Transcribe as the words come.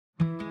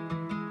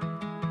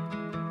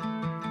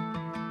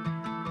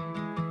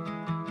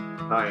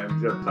Hi,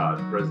 I'm Jeff Todd,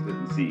 President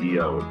and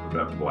CEO of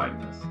Prevent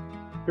Blindness.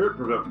 Here at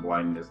Prevent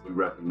Blindness, we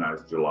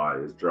recognize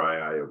July as Dry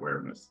Eye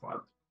Awareness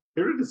Month.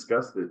 Here to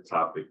discuss this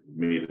topic with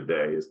me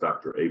today is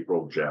Dr.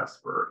 April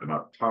Jasper, an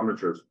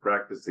optometrist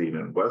practicing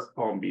in West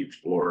Palm Beach,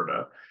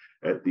 Florida,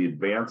 at the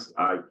Advanced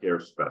Eye Care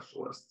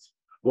Specialists.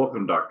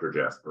 Welcome, Dr.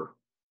 Jasper.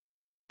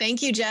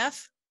 Thank you,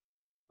 Jeff.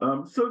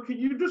 So can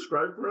you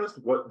describe for us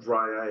what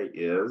dry eye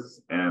is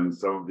and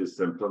some of the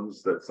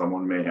symptoms that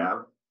someone may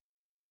have?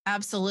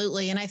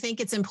 Absolutely. And I think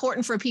it's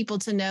important for people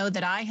to know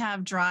that I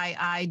have dry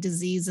eye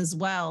disease as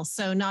well.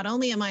 So not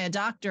only am I a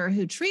doctor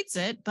who treats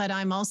it, but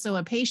I'm also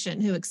a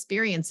patient who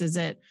experiences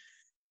it.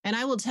 And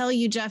I will tell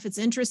you, Jeff, it's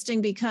interesting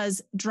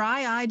because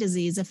dry eye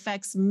disease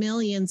affects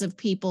millions of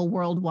people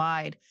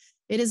worldwide.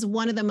 It is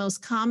one of the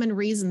most common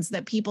reasons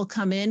that people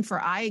come in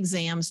for eye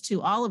exams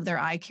to all of their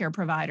eye care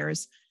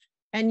providers.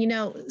 And, you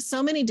know,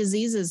 so many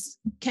diseases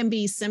can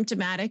be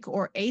symptomatic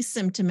or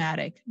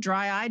asymptomatic.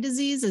 Dry eye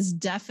disease is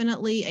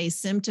definitely a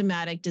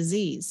symptomatic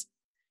disease.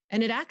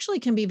 And it actually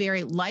can be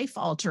very life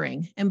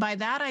altering. And by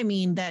that, I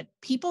mean that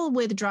people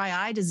with dry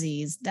eye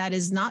disease that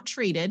is not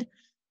treated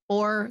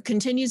or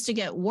continues to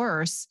get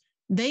worse,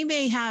 they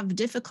may have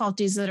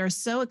difficulties that are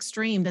so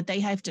extreme that they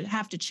have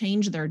to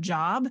change their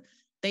job.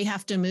 They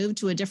have to move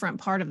to a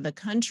different part of the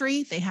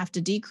country. They have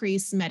to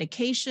decrease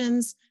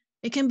medications.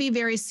 It can be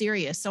very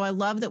serious. So I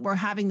love that we're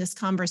having this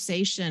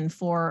conversation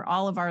for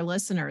all of our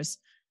listeners.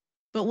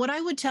 But what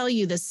I would tell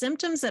you, the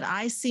symptoms that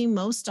I see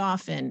most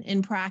often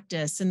in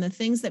practice and the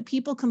things that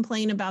people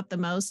complain about the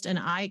most and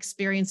I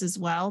experience as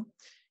well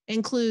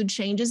include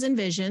changes in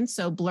vision,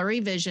 so blurry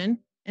vision.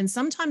 And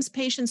sometimes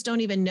patients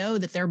don't even know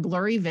that their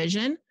blurry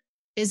vision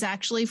is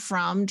actually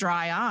from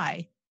dry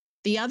eye.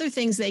 The other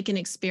things they can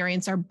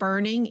experience are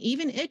burning,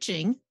 even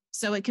itching,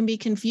 so it can be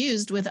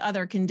confused with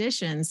other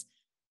conditions.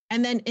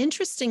 And then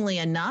interestingly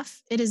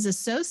enough, it is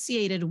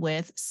associated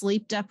with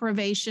sleep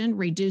deprivation,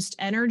 reduced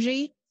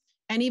energy,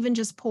 and even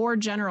just poor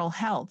general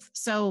health.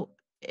 So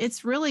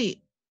it's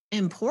really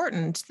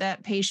important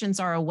that patients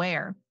are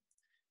aware.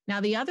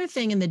 Now, the other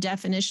thing in the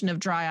definition of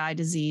dry eye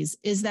disease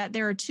is that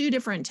there are two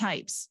different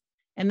types.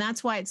 And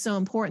that's why it's so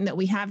important that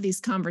we have these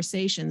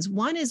conversations.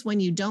 One is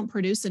when you don't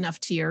produce enough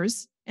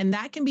tears, and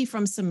that can be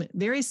from some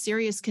very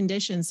serious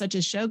conditions such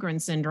as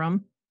Sjogren's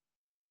syndrome.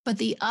 But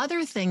the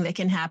other thing that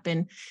can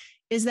happen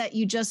is that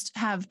you just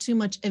have too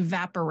much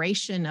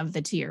evaporation of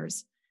the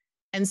tears.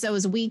 And so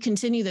as we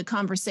continue the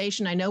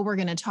conversation, I know we're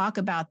going to talk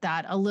about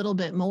that a little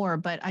bit more,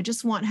 but I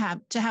just want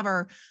to have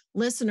our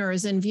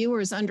listeners and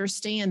viewers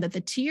understand that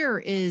the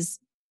tear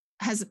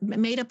has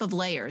made up of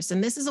layers.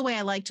 And this is the way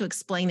I like to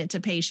explain it to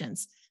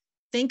patients.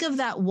 Think of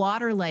that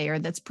water layer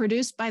that's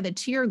produced by the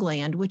tear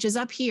gland, which is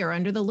up here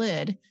under the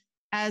lid,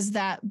 as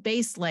that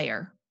base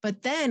layer.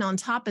 But then on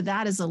top of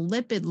that is a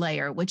lipid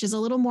layer, which is a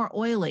little more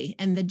oily.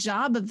 And the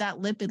job of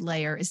that lipid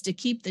layer is to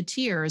keep the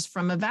tears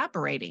from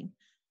evaporating.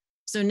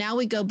 So now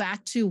we go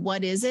back to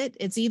what is it?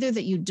 It's either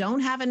that you don't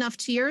have enough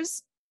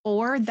tears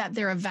or that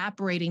they're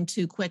evaporating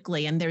too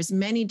quickly. And there's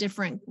many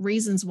different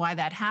reasons why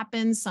that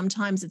happens.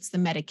 Sometimes it's the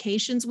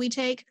medications we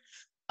take.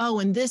 Oh,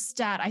 and this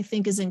stat I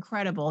think is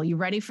incredible. You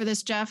ready for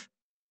this, Jeff?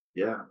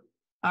 Yeah.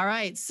 All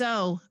right.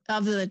 So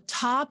of the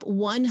top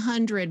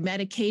 100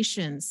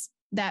 medications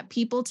that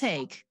people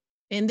take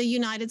in the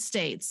United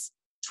States,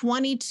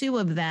 22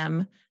 of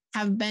them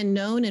have been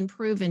known and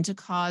proven to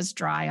cause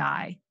dry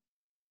eye.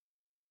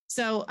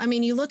 So, I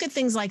mean, you look at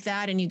things like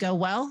that and you go,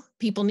 well,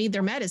 people need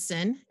their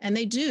medicine, and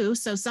they do.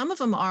 So some of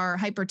them are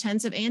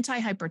hypertensive,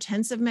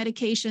 antihypertensive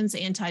medications,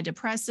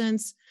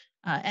 antidepressants,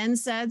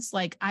 NSAIDs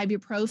like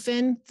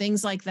ibuprofen,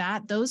 things like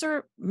that. Those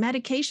are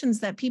medications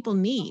that people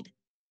need.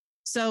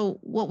 So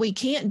what we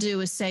can't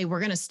do is say, we're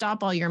going to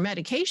stop all your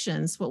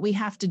medications. What we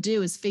have to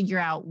do is figure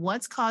out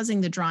what's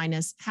causing the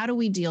dryness. How do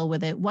we deal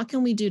with it? What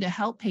can we do to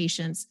help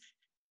patients?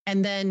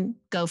 And then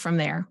go from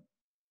there.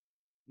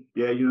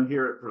 Yeah,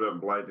 here at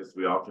Prevent Blindness,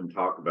 we often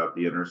talk about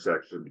the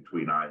intersection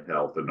between eye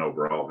health and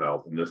overall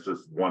health. And this is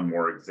just one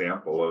more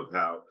example of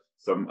how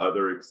some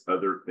other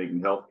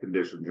health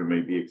conditions you may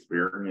be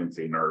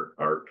experiencing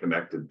are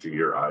connected to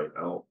your eye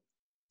health.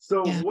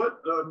 So Yeah.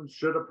 what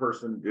should a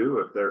person do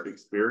if they're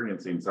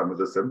experiencing some of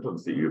the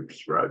symptoms that you've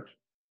described?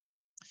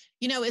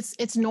 You know,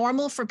 it's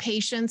normal for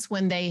patients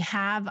when they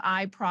have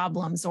eye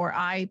problems or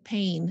eye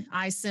pain,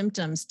 eye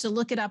symptoms, to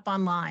look it up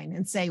online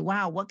and say,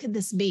 wow, what could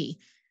this be?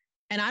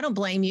 And I don't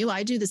blame you.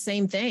 I do the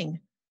same thing.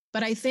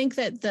 But I think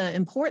that the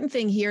important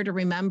thing here to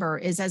remember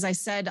is, as I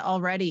said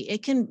already,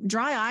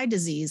 dry eye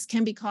disease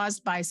can be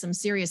caused by some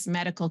serious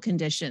medical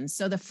conditions.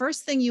 So the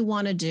first thing you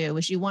want to do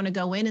is you want to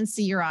go in and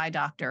see your eye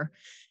doctor.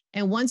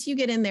 And once you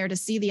get in there to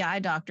see the eye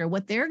doctor,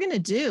 what they're going to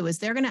do is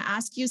they're going to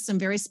ask you some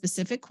very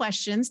specific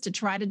questions to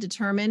try to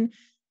determine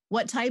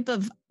what type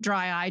of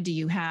dry eye do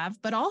you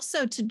have, but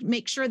also to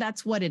make sure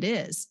that's what it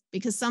is,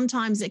 because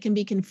sometimes it can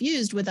be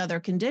confused with other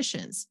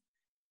conditions.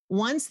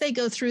 Once they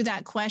go through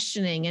that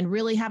questioning and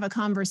really have a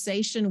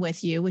conversation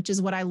with you, which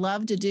is what I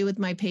love to do with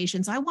my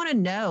patients, I want to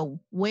know,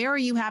 where are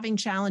you having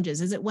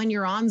challenges? Is it when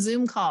you're on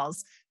Zoom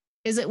calls?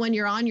 Is it when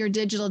you're on your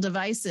digital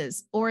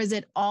devices, or is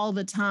it all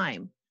the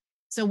time?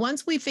 So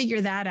once we figure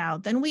that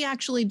out, then we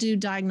actually do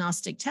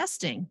diagnostic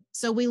testing.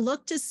 So we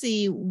look to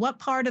see what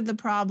part of the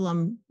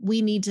problem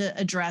we need to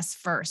address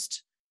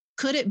first.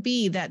 Could it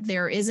be that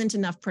there isn't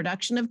enough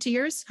production of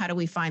tears? How do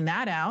we find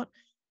that out?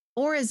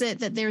 Or is it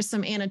that there's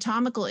some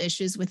anatomical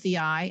issues with the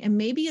eye, and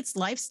maybe it's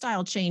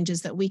lifestyle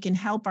changes that we can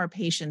help our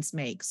patients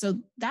make? So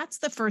that's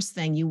the first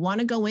thing. You want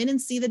to go in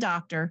and see the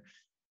doctor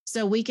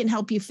so we can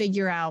help you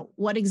figure out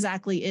what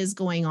exactly is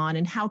going on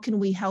and how can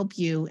we help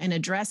you and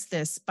address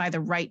this by the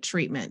right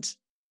treatment.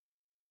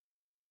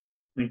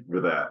 Thank you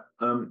for that.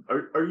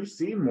 Are you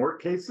seeing more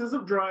cases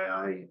of dry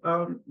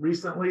eye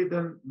recently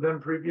than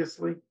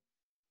previously?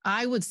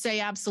 I would say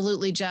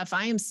absolutely, Jeff.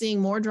 I am seeing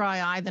more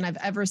dry eye than I've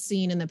ever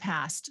seen in the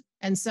past.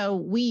 And so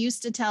we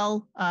used to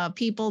tell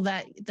people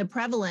that the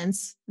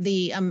prevalence,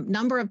 the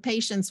number of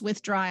patients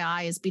with dry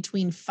eye is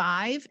between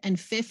 5 and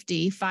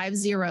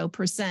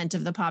 50%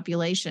 of the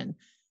population.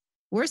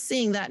 We're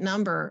seeing that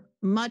number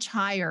much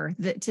higher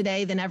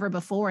today than ever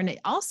before. And it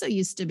also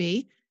used to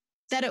be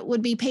that it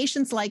would be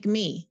patients like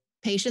me,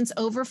 patients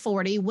over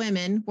 40,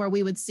 women, where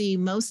we would see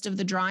most of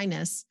the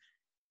dryness.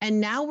 And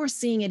now we're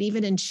seeing it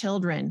even in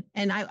children.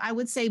 And I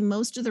would say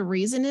most of the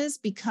reason is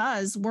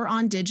because we're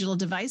on digital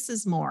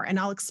devices more. And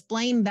I'll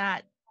explain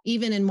that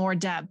even in more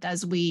depth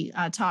as we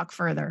talk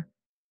further.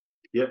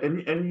 Yeah,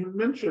 and you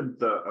mentioned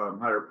the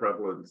higher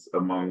prevalence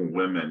among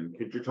women.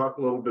 Could you talk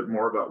a little bit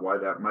more about why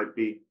that might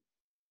be?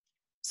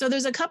 So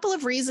there's a couple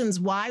of reasons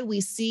why we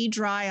see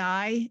dry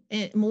eye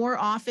more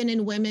often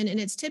in women, and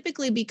it's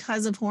typically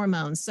because of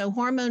hormones. So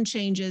hormone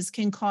changes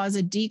can cause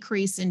a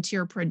decrease in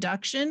tear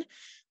production,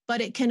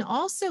 but it can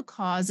also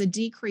cause a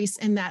decrease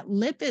in that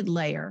lipid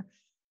layer.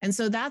 And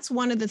so that's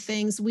one of the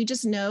things we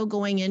just know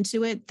going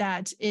into it,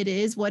 that it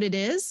is what it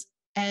is.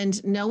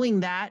 And knowing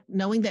that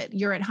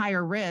you're at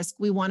higher risk,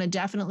 we want to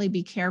definitely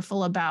be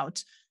careful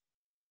about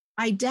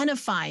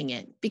identifying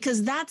it,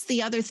 because that's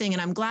the other thing.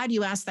 And I'm glad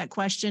you asked that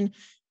question.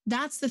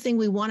 That's the thing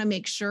we want to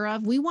make sure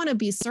of. We want to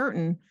be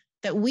certain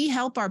that we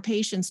help our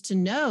patients to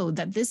know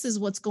that this is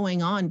what's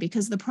going on,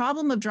 because the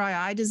problem of dry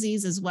eye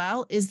disease as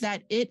well is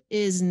that it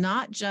is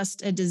not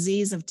just a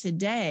disease of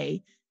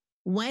today.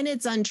 When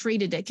it's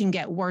untreated, it can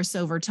get worse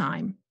over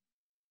time.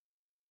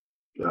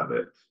 Got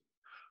it.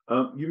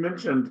 You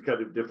mentioned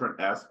kind of different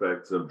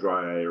aspects of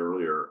dry eye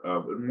earlier.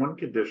 And one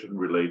condition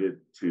related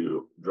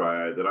to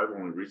dry eye that I've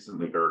only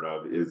recently heard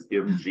of is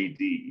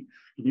MGD.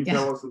 Can you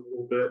tell us a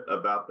little bit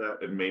about that,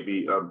 and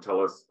maybe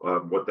tell us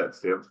what that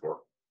stands for?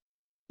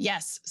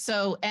 Yes.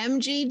 So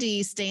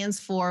MGD stands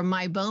for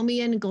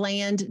Meibomian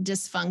Gland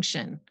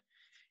Dysfunction.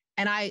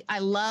 And I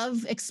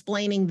love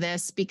explaining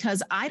this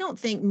because I don't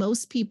think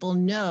most people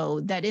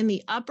know that in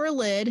the upper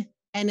lid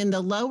and in the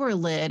lower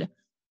lid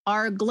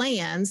are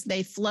glands.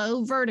 They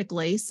flow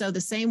vertically. So the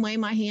same way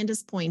my hand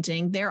is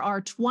pointing, there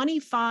are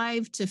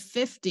 25 to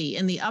 50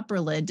 in the upper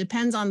lid,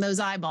 depends on those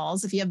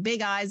eyeballs. If you have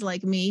big eyes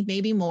like me,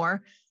 maybe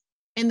more.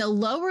 In the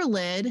lower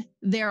lid,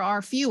 there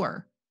are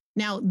fewer.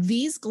 Now,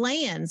 these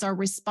glands are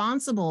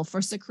responsible for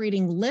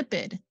secreting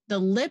lipid. The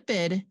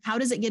lipid, how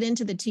does it get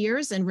into the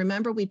tears? And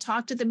remember, we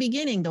talked at the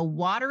beginning, the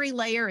watery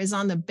layer is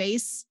on the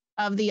base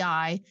of the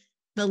eye.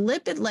 The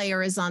lipid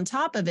layer is on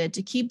top of it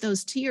to keep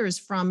those tears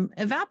from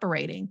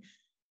evaporating.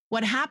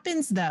 What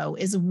happens, though,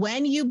 is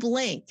when you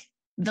blink,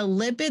 the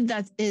lipid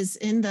that is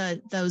in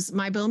those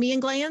Meibomian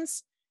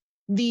glands,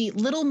 the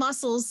little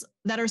muscles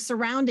that are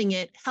surrounding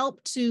it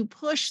help to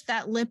push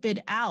that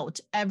lipid out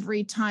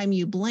every time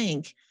you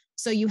blink.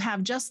 So you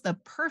have just the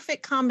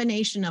perfect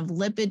combination of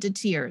lipid to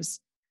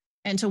tears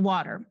and to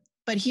water.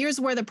 But here's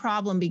where the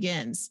problem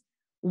begins.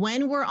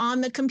 When we're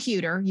on the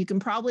computer, you can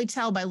probably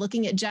tell by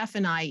looking at Jeff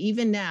and I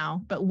even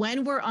now, but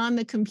when we're on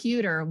the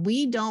computer,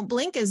 we don't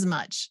blink as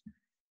much.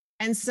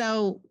 And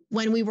so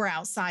when we were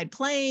outside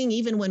playing,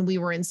 even when we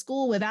were in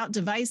school without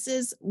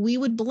devices, we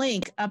would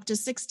blink up to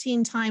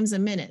 16 times a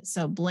minute.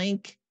 So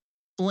blink,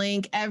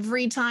 blink.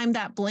 Every time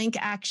that blink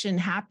action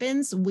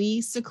happens,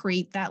 we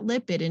secrete that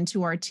lipid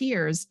into our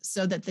tears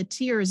so that the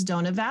tears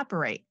don't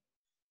evaporate.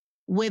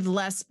 With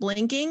less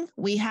blinking,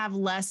 we have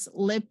less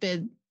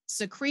lipid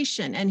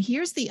secretion. And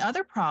here's the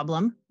other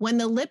problem. When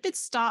the lipid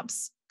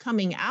stops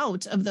coming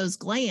out of those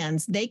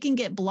glands, they can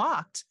get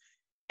blocked.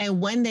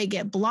 And when they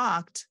get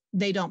blocked,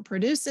 they don't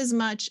produce as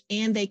much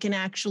and they can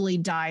actually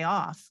die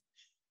off.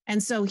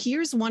 And so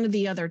here's one of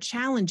the other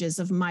challenges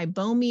of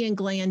Meibomian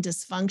gland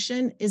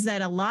dysfunction is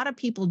that a lot of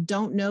people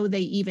don't know they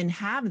even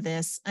have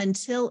this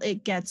until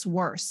it gets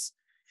worse.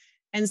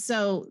 And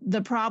so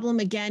the problem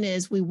again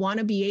is we want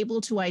to be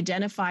able to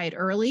identify it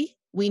early.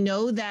 We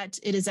know that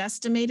it is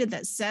estimated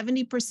that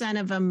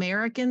 70% of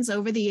Americans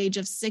over the age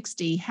of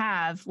 60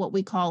 have what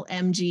we call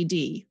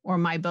MGD, or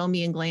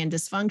Meibomian gland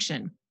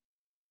dysfunction.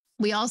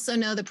 We also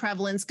know the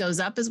prevalence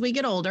goes up as we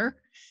get older,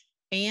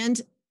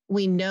 and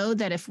we know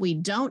that if we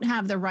don't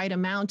have the right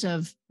amount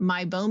of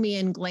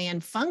Meibomian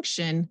gland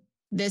function,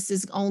 this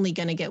is only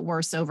going to get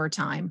worse over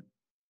time.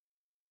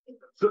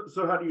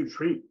 So how do you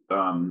treat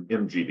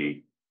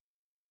MGD?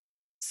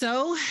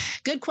 So,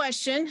 good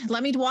question.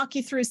 Let me walk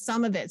you through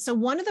some of it. So,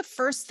 one of the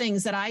first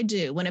things that I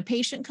do when a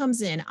patient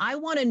comes in, I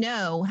want to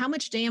know how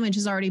much damage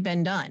has already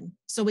been done.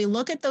 So, we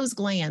look at those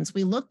glands,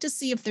 we look to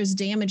see if there's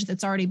damage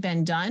that's already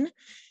been done.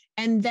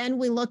 And then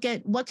we look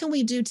at what can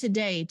we do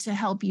today to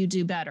help you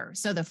do better.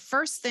 So, the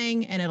first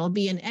thing, and it'll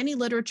be in any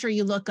literature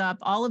you look up,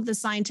 all of the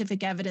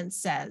scientific evidence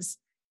says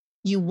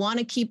you want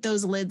to keep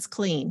those lids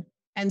clean.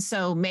 And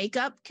so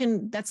makeup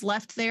that's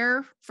left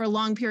there for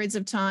long periods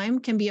of time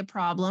can be a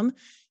problem.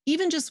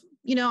 Even just,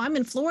 I'm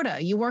in Florida.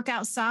 You work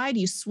outside,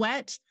 you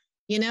sweat,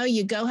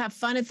 you go have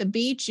fun at the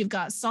beach, you've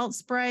got salt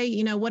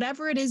spray,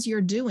 whatever it is you're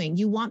doing,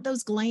 you want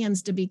those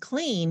glands to be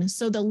clean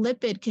so the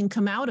lipid can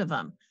come out of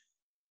them.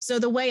 So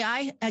the way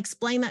I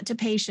explain that to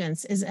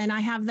patients is, and I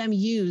have them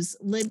use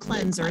lid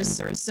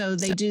cleansers. So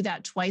they do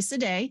that twice a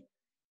day.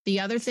 The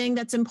other thing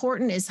that's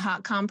important is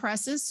hot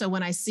compresses. So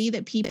when I see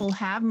that people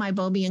have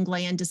meibomian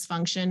gland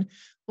dysfunction,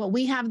 what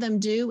we have them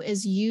do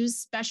is use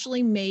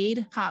specially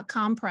made hot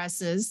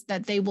compresses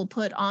that they will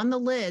put on the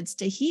lids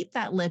to heat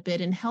that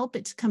lipid and help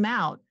it to come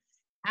out.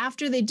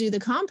 After they do the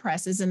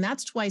compresses, and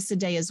that's twice a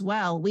day as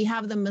well, we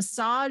have them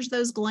massage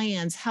those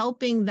glands,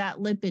 helping that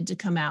lipid to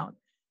come out.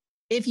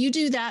 If you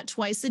do that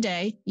twice a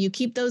day, you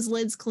keep those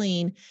lids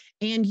clean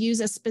and use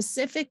a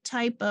specific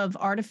type of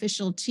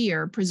artificial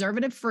tear,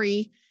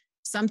 preservative-free,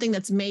 something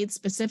that's made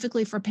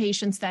specifically for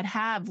patients that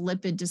have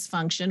lipid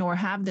dysfunction or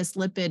have this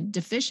lipid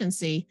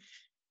deficiency,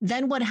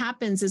 then what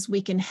happens is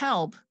we can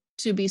help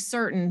to be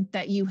certain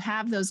that you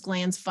have those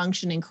glands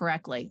functioning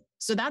correctly.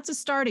 So that's a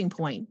starting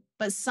point.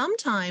 But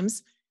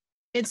sometimes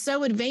it's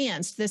so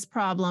advanced, this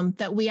problem,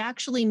 that we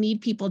actually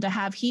need people to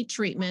have heat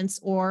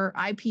treatments or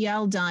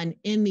IPL done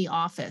in the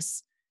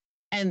office.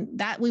 And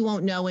that we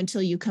won't know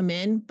until you come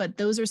in, but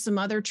those are some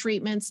other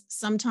treatments.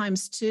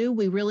 Sometimes too,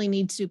 we really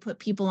need to put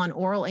people on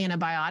oral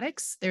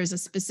antibiotics. There's a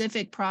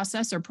specific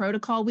process or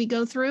protocol we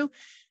go through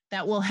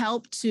that will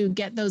help to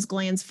get those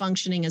glands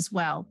functioning as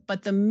well.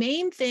 But the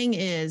main thing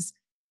is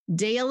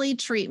daily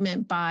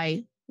treatment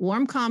by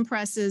warm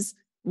compresses,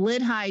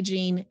 lid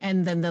hygiene,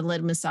 and then the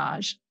lid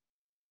massage.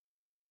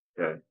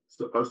 Okay.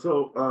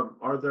 So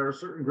are there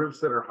certain groups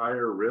that are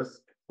higher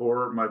risk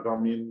for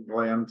meibomian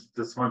gland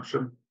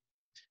dysfunction?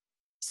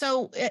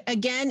 So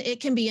again, it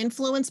can be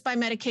influenced by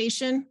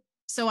medication.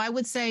 So I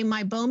would say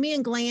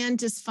meibomian gland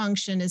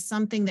dysfunction is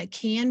something that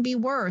can be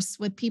worse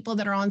with people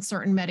that are on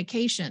certain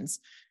medications.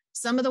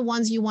 Some of the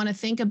ones you want to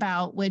think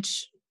about,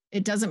 which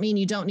it doesn't mean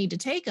you don't need to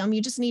take them,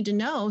 you just need to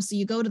know. So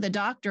you go to the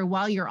doctor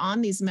while you're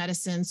on these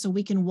medicines so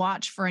we can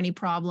watch for any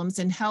problems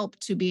and help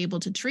to be able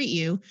to treat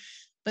you.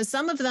 But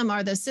some of them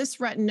are the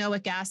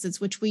cis-retinoic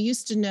acids, which we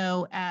used to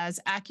know as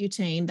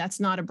Accutane. That's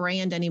not a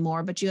brand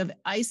anymore, but you have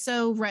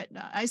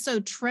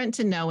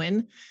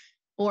isotretinoin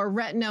or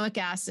retinoic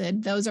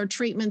acid. Those are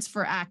treatments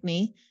for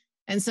acne.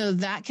 And so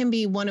that can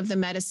be one of the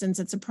medicines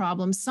that's a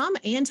problem. Some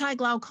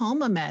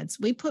anti-glaucoma meds,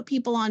 we put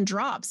people on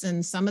drops,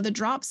 and some of the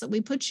drops that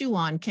we put you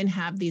on can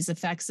have these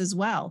effects as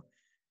well.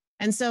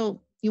 And so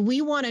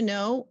we want to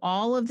know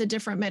all of the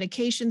different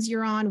medications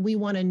you're on. We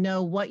want to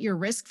know what your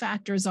risk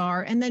factors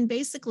are. And then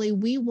basically,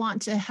 we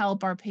want to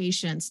help our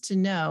patients to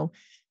know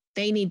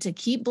they need to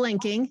keep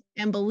blinking.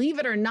 And believe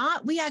it or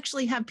not, we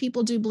actually have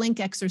people do blink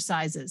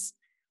exercises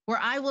where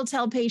I will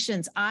tell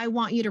patients, I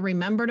want you to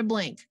remember to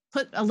blink.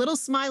 Put a little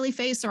smiley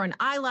face or an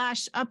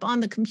eyelash up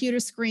on the computer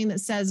screen that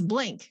says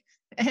blink,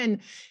 and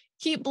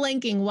keep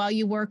blinking while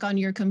you work on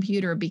your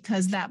computer,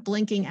 because that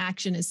blinking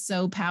action is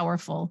so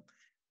powerful.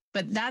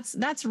 But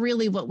that's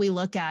really what we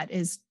look at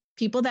is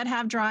people that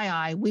have dry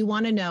eye. We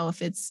want to know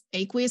if it's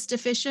aqueous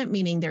deficient,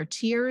 meaning their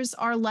tears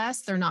are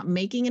less, they're not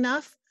making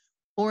enough,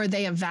 or are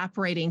they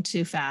evaporating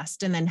too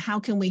fast? And then how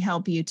can we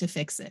help you to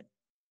fix it?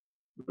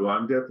 Well,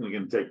 I'm definitely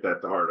going to take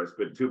that to heart. I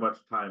spend too much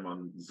time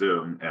on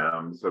Zoom,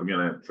 so I'm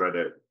going to try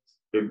to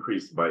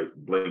increase my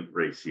blink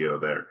ratio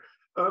there.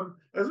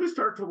 As we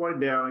start to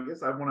wind down, I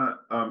guess I want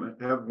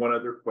to have one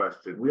other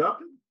question.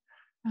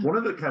 One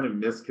of the kind of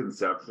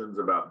misconceptions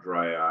about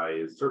dry eye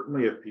is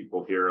certainly if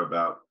people hear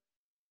about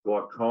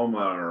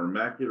glaucoma or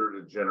macular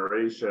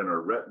degeneration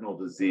or retinal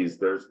disease,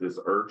 there's this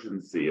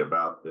urgency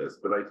about this.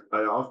 But I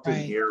often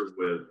hear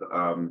with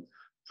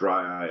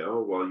dry eye,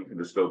 oh, well, you can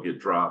just go get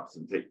drops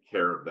and take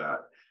care of that.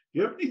 Do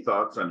you have any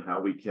thoughts on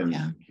how we can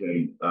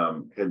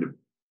kind of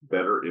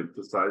better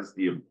emphasize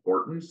the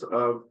importance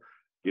of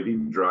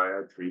getting dry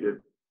eye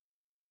treated?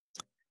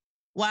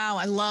 Wow,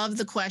 I love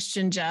the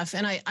question, Jeff.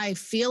 And I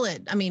feel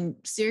it. I mean,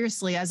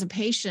 seriously, as a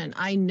patient,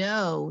 I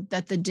know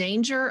that the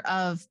danger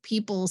of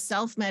people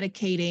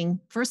self-medicating,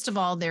 first of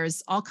all,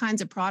 there's all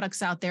kinds of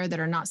products out there that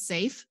are not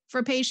safe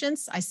for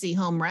patients. I see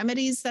home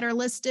remedies that are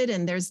listed,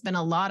 and there's been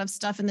a lot of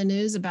stuff in the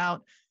news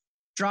about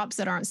drops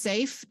that aren't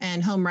safe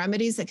and home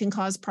remedies that can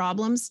cause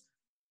problems.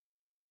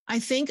 I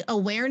think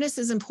awareness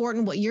is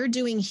important. What you're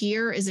doing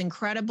here is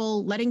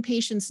incredible, letting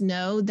patients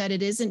know that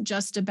it isn't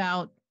just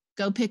about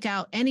go pick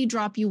out any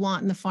drop you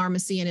want in the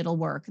pharmacy and it'll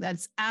work.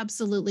 That's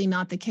absolutely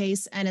not the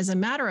case. And as a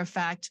matter of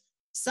fact,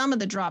 some of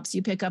the drops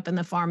you pick up in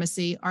the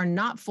pharmacy are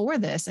not for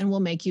this and will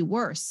make you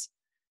worse.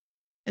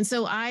 And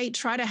so I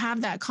try to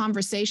have that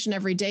conversation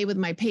every day with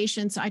my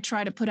patients. I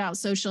try to put out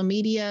social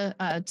media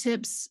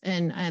tips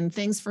and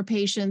things for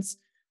patients.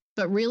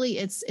 But really,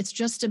 it's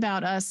just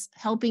about us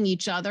helping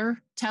each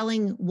other,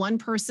 telling one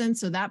person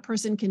so that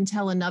person can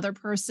tell another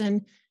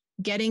person,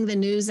 getting the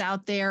news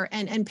out there,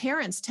 and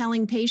parents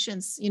telling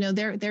patients,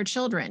 their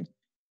children,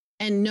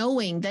 and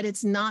knowing that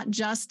it's not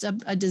just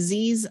a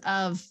disease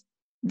of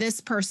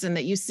this person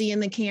that you see in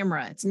the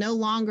camera. It's no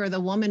longer the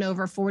woman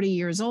over 40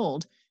 years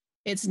old.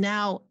 It's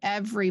now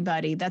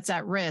everybody that's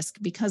at risk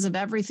because of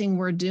everything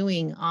we're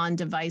doing on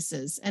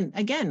devices. And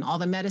again, all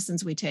the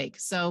medicines we take.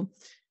 So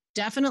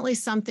definitely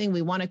something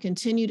we want to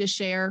continue to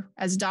share.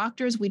 As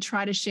doctors, we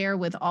try to share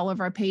with all of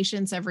our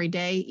patients every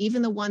day,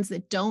 even the ones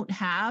that don't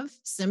have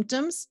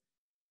symptoms.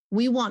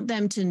 We want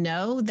them to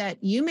know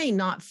that you may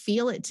not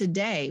feel it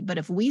today, but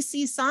if we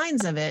see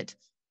signs of it,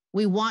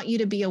 we want you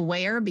to be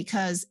aware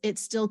because it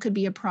still could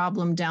be a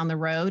problem down the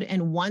road.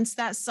 And once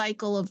that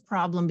cycle of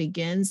problem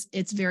begins,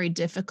 it's very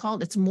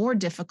difficult. It's more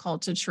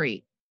difficult to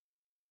treat.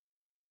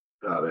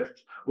 Got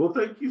it. Well,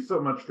 thank you so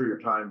much for your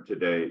time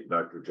today,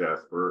 Dr.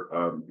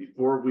 Jasper.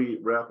 Before we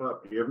wrap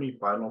up, do you have any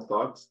final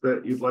thoughts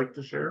that you'd like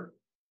to share?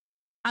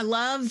 I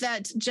love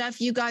that, Jeff,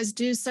 you guys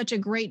do such a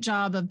great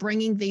job of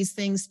bringing these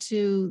things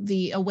to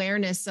the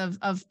awareness of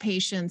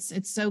patients.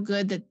 It's so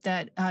good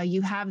that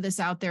you have this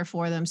out there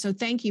for them. So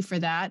thank you for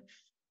that.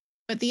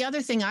 But the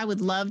other thing I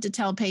would love to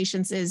tell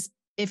patients is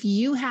if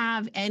you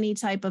have any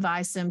type of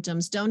eye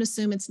symptoms, don't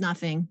assume it's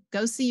nothing.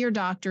 Go see your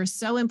doctor.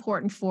 So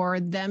important for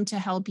them to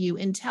help you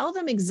and tell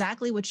them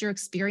exactly what you're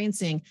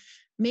experiencing.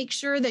 Make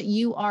sure that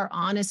you are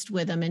honest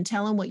with them and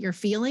tell them what you're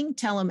feeling.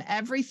 Tell them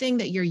everything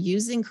that you're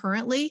using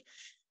currently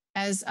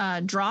as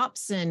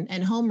drops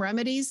and home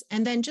remedies.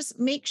 And then just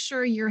make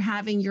sure you're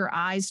having your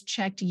eyes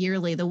checked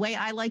yearly. The way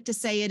I like to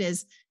say it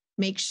is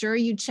make sure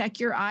you check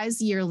your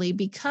eyes yearly,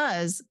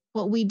 because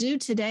what we do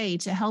today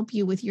to help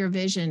you with your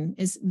vision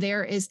is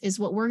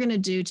what we're going to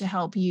do to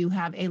help you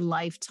have a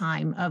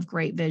lifetime of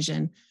great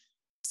vision.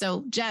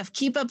 So Jeff,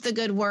 keep up the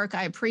good work.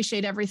 I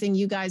appreciate everything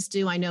you guys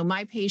do. I know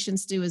my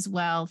patients do as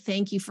well.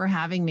 Thank you for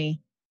having me.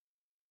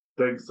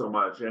 Thanks so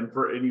much. And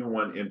for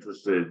anyone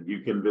interested, you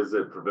can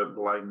visit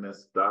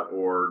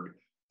preventblindness.org,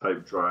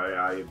 type dry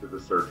eye into the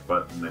search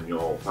button, and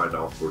you'll find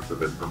all sorts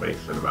of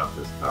information about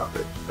this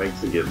topic.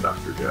 Thanks again,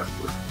 Dr.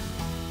 Jasper.